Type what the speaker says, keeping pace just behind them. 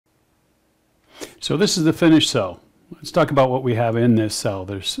So this is the finished cell. Let's talk about what we have in this cell.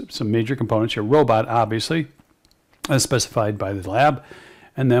 There's some major components. Your robot, obviously, as specified by the lab.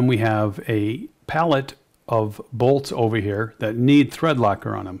 And then we have a pallet of bolts over here that need thread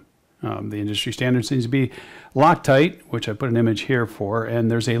locker on them. The industry standard seems to be Loctite, which I put an image here for,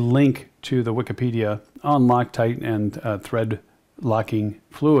 and there's a link to the Wikipedia on Loctite and thread locking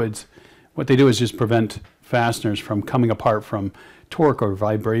fluids. What they do is just prevent fasteners from coming apart from torque or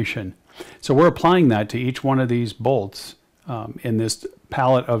vibration. So we're applying that to each one of these bolts in this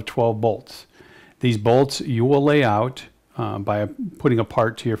pallet of 12 bolts. These bolts you will lay out by putting a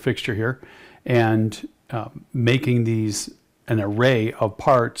part to your fixture here and making these an array of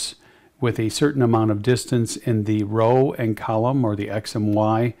parts with a certain amount of distance in the row and column, or the X and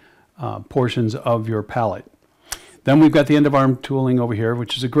Y portions of your pallet. Then we've got the end of arm tooling over here,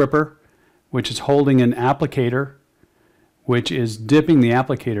 which is a gripper, which is holding an applicator, which is dipping the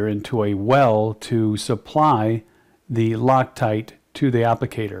applicator into a well to supply the Loctite to the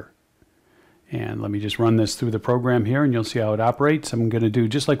applicator. And let me just run this through the program here and you'll see how it operates. I'm going to do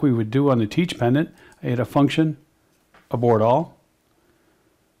just like we would do on the teach pendant. I hit a function, abort all,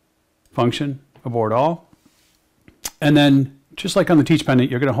 function, abort all. And then just like on the teach pendant,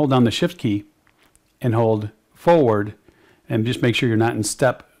 you're going to hold down the shift key and hold forward and just make sure you're not in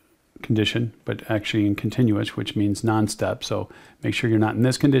step condition, but actually in continuous, which means non-step. So make sure you're not in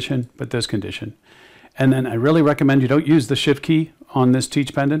this condition, but this condition. And then I really recommend you don't use the shift key on this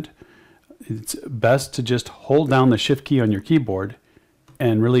teach pendant. It's best to just hold down the shift key on your keyboard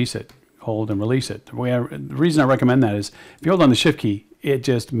and release it. Hold and release it. The reason I recommend that is if you hold on the shift key, it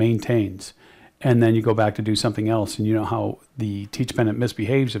just maintains. And then you go back to do something else, and you know how the teach pendant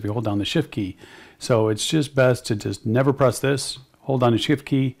misbehaves if you hold down the shift key. So it's just best to just never press this, hold down the shift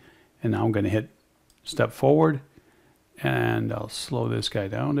key, and now I'm going to hit step forward, and I'll slow this guy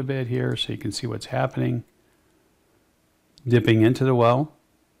down a bit here so you can see what's happening. Dipping into the well.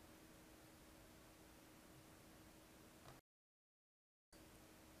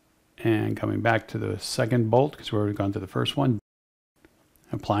 And coming back to the second bolt, because we've already gone to the first one.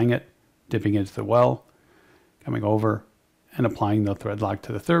 Applying it, dipping into the well, coming over, and applying the thread lock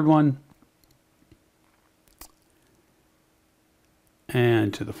to the third one.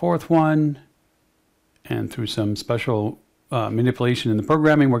 And to the fourth one. And through some special manipulation in the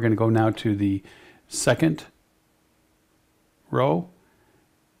programming, we're going to go now to the second row.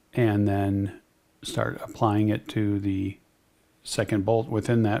 And then start applying it to the second bolt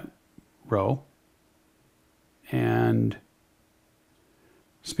within that row. And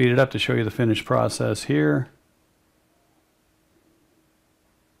speed it up to show you the finished process here.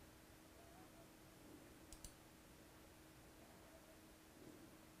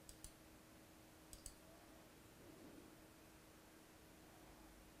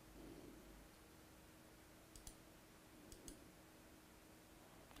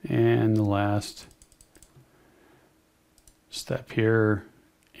 And the last step here,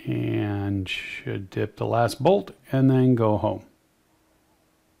 and should dip the last bolt and then go home.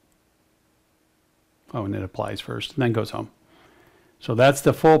 Oh, and it applies first and then goes home. So that's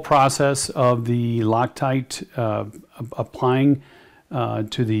the full process of the Loctite applying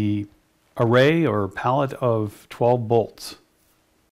to the array or pallet of 12 bolts.